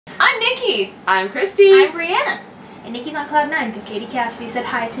me. I'm Christy. I'm Brianna. And Nikki's on cloud 9 because Katie Cassidy said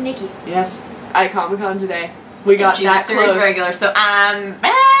hi to Nikki. Yes, at Comic-Con today. We got she's that a series close. regular, so I'm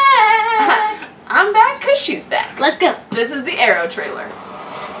back. I'm back because she's back. Let's go. This is the Arrow trailer.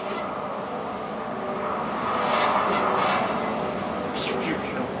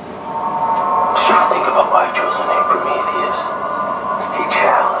 Think about why I chose the name Prometheus. He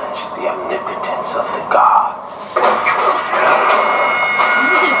challenged the omnipotence of the gods.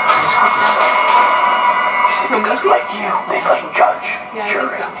 Because like you, they play judge,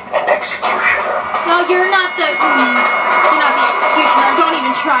 jury, and executioner. No, you're not the executioner. Don't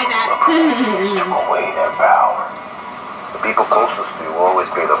even try that. Took away their power. The people closest to you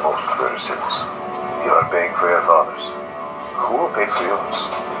always pay the most for their sins. You are paying for your fathers. Who will pay for yours?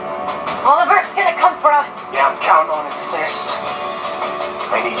 Oliver's gonna come for us. Yeah, I'm counting on it, sis.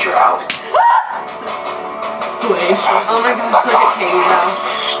 I need your help. Slay. Oh my gosh, look at Katie now.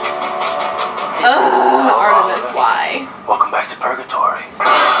 Artemis, why? Welcome back to Purgatory.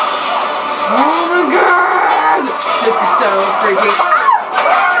 Oh my god! This is so freaky.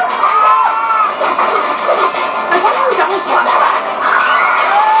 I thought we were done with flashbacks.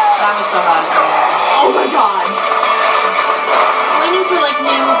 That was the hottest thing. Oh my god. Waiting for like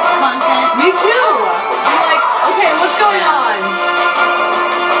new content. Me too! I'm like, okay, what's going on?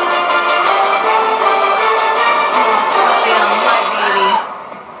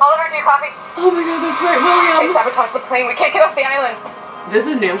 Oliver, do you copy? Oh my god, that's right, William! They sabotaged the plane. We can't get off the island. This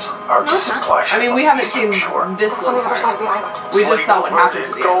is new. Our No, it's not. supply I mean, we haven't seen this It's on the little other side part. of the island. We just saw what happened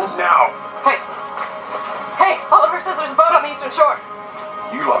to the Go now. Hey. Hey, Oliver says there's a boat on the eastern shore.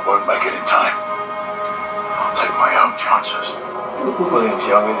 You lot won't make it in time. I'll take my own chances. William's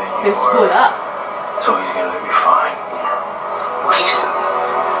younger than you They split up. so he's gonna be fine. Lisa.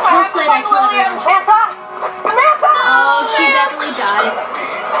 Who said I killed her? Samantha! Samantha! Oh, she definitely dies. Gonna be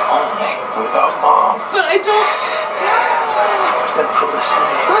only without Mom But I don't... and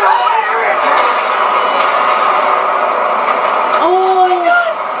Felicity. Oh my god!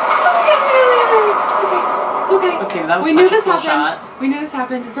 Oh my god, okay. It's okay. Okay, that was We such knew a this cool happened. shot. We knew this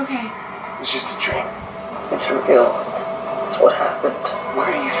happened. It's okay. It's just a dream. It's real. It's what happened.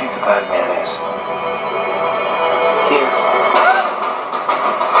 Where do you think the bad man is? Here.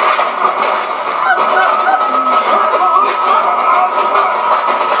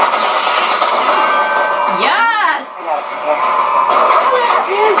 Yes!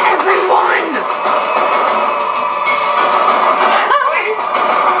 Where is everyone?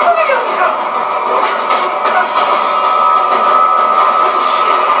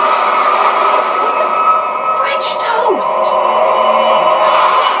 French toast.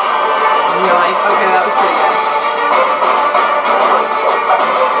 Nice. Okay, that was pretty good.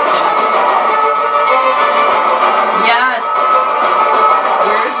 Yes!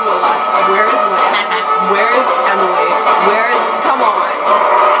 Where is Willa? Where is Lance? Where is Emily? Where is... Come on.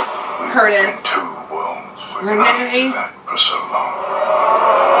 Curtis. Two worlds. We're Renee. gonna do that for so long.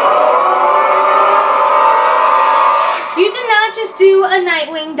 You did not just do a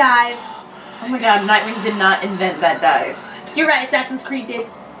Nightwing dive. Oh my god, Nightwing did not invent that dive. You're right, Assassin's Creed did.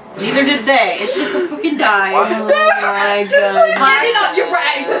 Neither did they. It's just a fucking dive. Oh my god. You're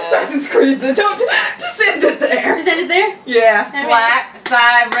right. Assassin's Creed. Don't just end it there. Just ended there? Yeah. Black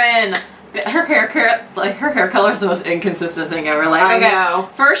Siren. Her hair color is the most inconsistent thing ever. Like, I okay, know.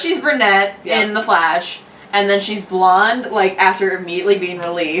 first she's brunette Yep. in The Flash, and then she's blonde, like, after immediately being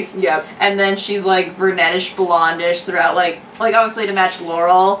released. Yep. And then she's, like, brunettish, blondish throughout, like obviously to match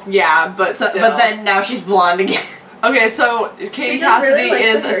Laurel. Yeah, but So, still. but then now she's blonde again. Okay, so Katie just really Cassidy likes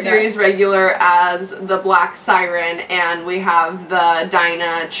is the a hair series regular as the Black Siren, and we have the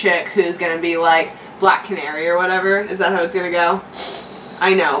Dinah chick who's gonna be like Black Canary or whatever. Is that how it's gonna go?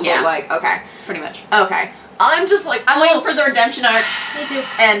 I know, Yeah. but like, okay. Pretty much. Okay. I'm just like, I'm waiting for the redemption arc. Me too.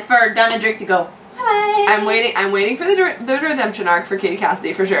 And for Donna Drake to go, bye-bye. I'm waiting for the redemption arc for Katie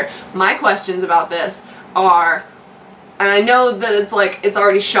Cassidy for sure. My questions about this are, and I know that it's like, it's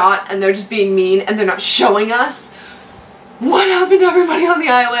already shot and they're just being mean and they're not showing us. What happened to everybody on the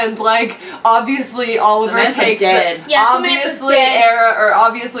island? Like, obviously Oliver Samantha takes dead. Yeah, Samantha's obviously dead.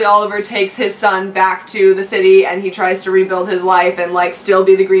 obviously Oliver takes his son back to the city and he tries to rebuild his life and like still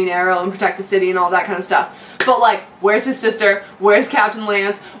be the Green Arrow and protect the city and all that kind of stuff. But like, where's his sister? Where's Captain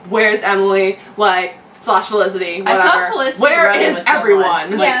Lance? Where's Emily? Like, slash Felicity, I whatever. saw Felicity. Where running is with someone.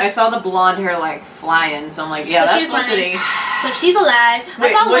 everyone? Like, Yeah. I saw the blonde hair like flying, so I'm like, yeah, So that's she's Felicity. So she's alive.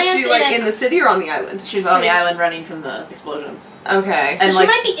 Wait, I saw was Lance she like in in the city or on the island? She's on the island running from the explosions. Okay. So and, she like-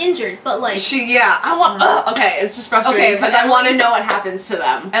 might be injured, but like I want. Okay, it's just frustrating Okay, because but I want to Emily's- know what happens to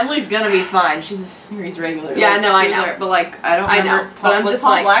them. Emily's gonna be fine. She's a series regular. Yeah, like, no, I she was know. there, but like, I don't I remember. know, but I'm was just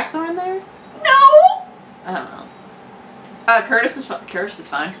Paul like- Blackthorn there? No. I don't know. Curtis is fine. Curtis is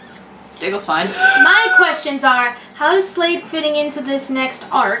fine. Diggle's fine. my questions are: how is Slade fitting into this next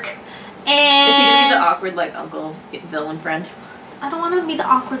arc? And Is he gonna be the awkward like uncle villain friend? I don't want him to be the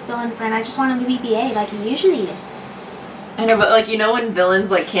awkward villain friend. I just want him to be BA like he usually is. I know, but like you know when villains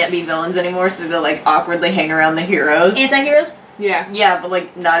like can't be villains anymore, so they like awkwardly hang around the heroes. Anti-heroes? Yeah. Yeah, but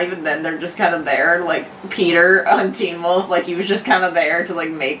like not even then. They're just kind of there. Like Peter on Teen Wolf, like he was just kind of there to like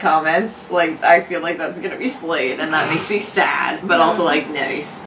make comments. Like I feel like that's gonna be Slade, and that makes me sad, but also like nice.